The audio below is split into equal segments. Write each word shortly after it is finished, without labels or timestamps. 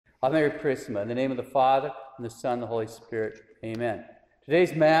Ave Purissima, in the name of the Father, and the Son, and the Holy Spirit. Amen.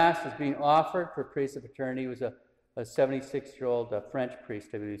 Today's Mass is being offered for priest of eternity. He was a 76-year-old French priest,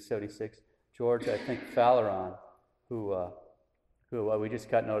 I believe 76, George, I think, Falleron, who we just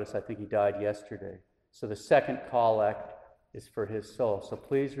got notice, I think he died yesterday. So the second collect is for his soul. So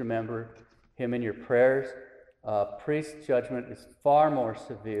please remember him in your prayers. Priest's judgment is far more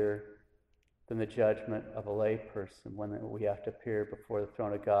severe than the judgment of a lay person when we have to appear before the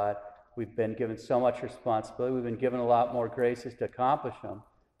throne of God. We've been given so much responsibility. We've been given a lot more graces to accomplish them,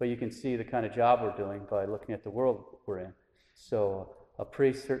 but you can see the kind of job we're doing by looking at the world we're in. So a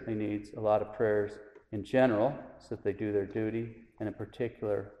priest certainly needs a lot of prayers in general so that they do their duty, and in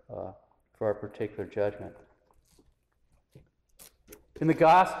particular for our particular judgment. In the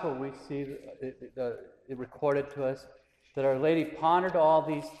Gospel, we see it recorded to us that Our Lady pondered all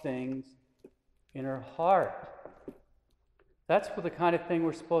these things in her heart. That's the kind of thing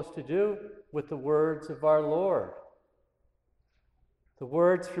we're supposed to do with the words of our Lord. The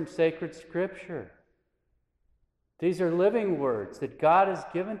words from sacred Scripture. These are living words that God has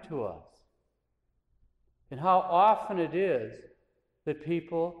given to us. And how often it is that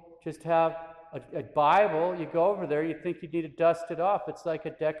people just have a Bible, you go over there, you think you need to dust it off. It's like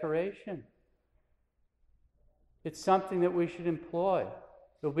a decoration. It's something that we should employ.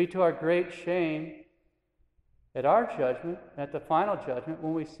 It will be to our great shame at our judgment, at the final judgment,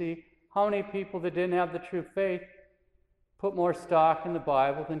 when we see how many people that didn't have the true faith put more stock in the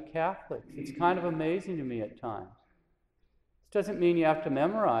Bible than Catholics. It's kind of amazing to me at times. This doesn't mean you have to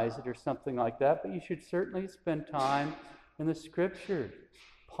memorize it or something like that, but you should certainly spend time in the Scriptures,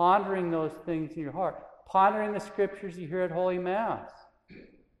 pondering those things in your heart, pondering the Scriptures you hear at Holy Mass.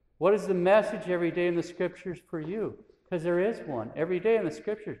 What is the message every day in the Scriptures for you? Because there is one every day in the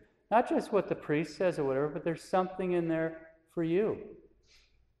Scriptures. Not just what the priest says or whatever, but there's something in there for you.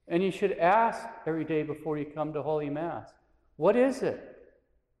 And you should ask every day before you come to Holy Mass, what is it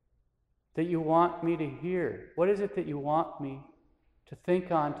that you want me to hear? What is it that you want me to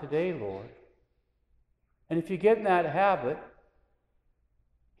think on today, Lord? And if you get in that habit,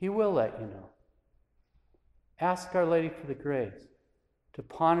 He will let you know. Ask Our Lady for the grace to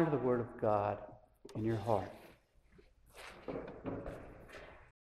ponder the Word of God in your heart.